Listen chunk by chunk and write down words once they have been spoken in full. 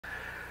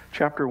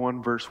Chapter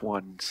 1, verse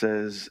 1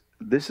 says,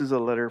 "This is a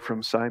letter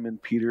from Simon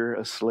Peter,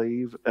 a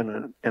slave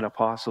and an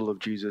apostle of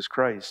Jesus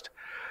Christ.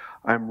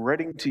 I'm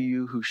writing to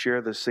you who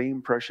share the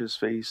same precious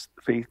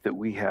faith that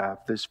we have.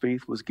 This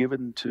faith was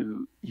given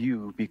to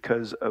you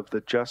because of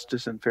the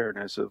justice and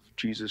fairness of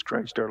Jesus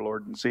Christ, our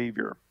Lord and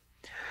Savior.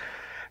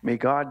 May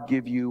God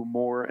give you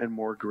more and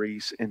more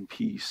grace and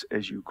peace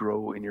as you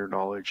grow in your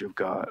knowledge of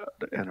God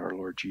and our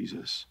Lord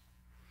Jesus.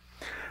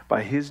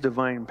 By his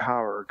divine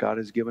power, God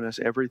has given us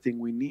everything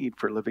we need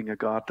for living a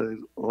godly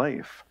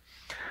life.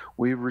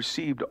 We have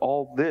received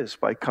all this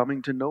by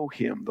coming to know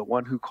him, the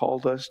one who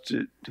called us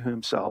to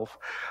himself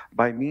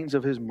by means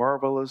of his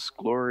marvelous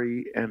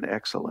glory and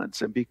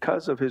excellence. And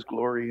because of his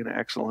glory and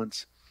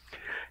excellence,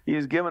 he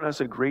has given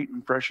us a great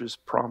and precious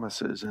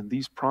promises. And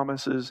these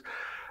promises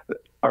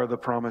are the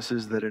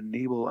promises that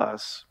enable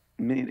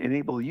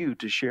you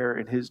to share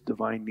in his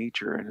divine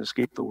nature and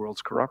escape the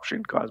world's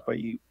corruption caused by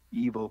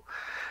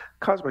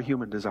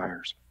human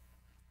desires.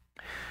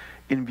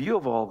 In view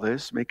of all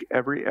this, make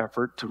every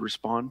effort to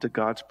respond to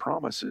God's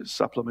promises.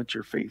 Supplement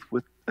your faith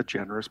with a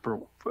generous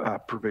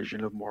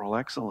provision of moral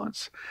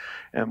excellence,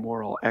 and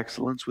moral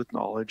excellence with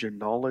knowledge, and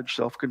knowledge,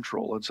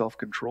 self-control, and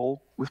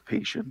self-control with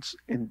patience,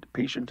 and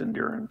patient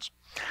endurance,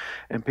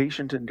 and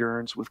patient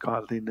endurance with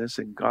godliness,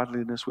 and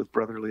godliness with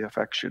brotherly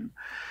affection,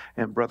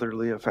 and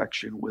brotherly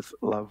affection with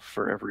love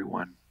for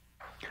everyone.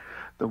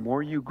 The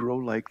more you grow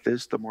like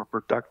this, the more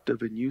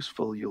productive and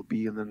useful you'll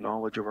be in the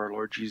knowledge of our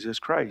Lord Jesus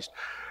Christ.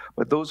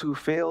 But those who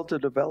fail to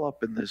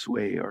develop in this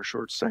way are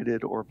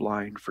short-sighted or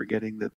blind, forgetting that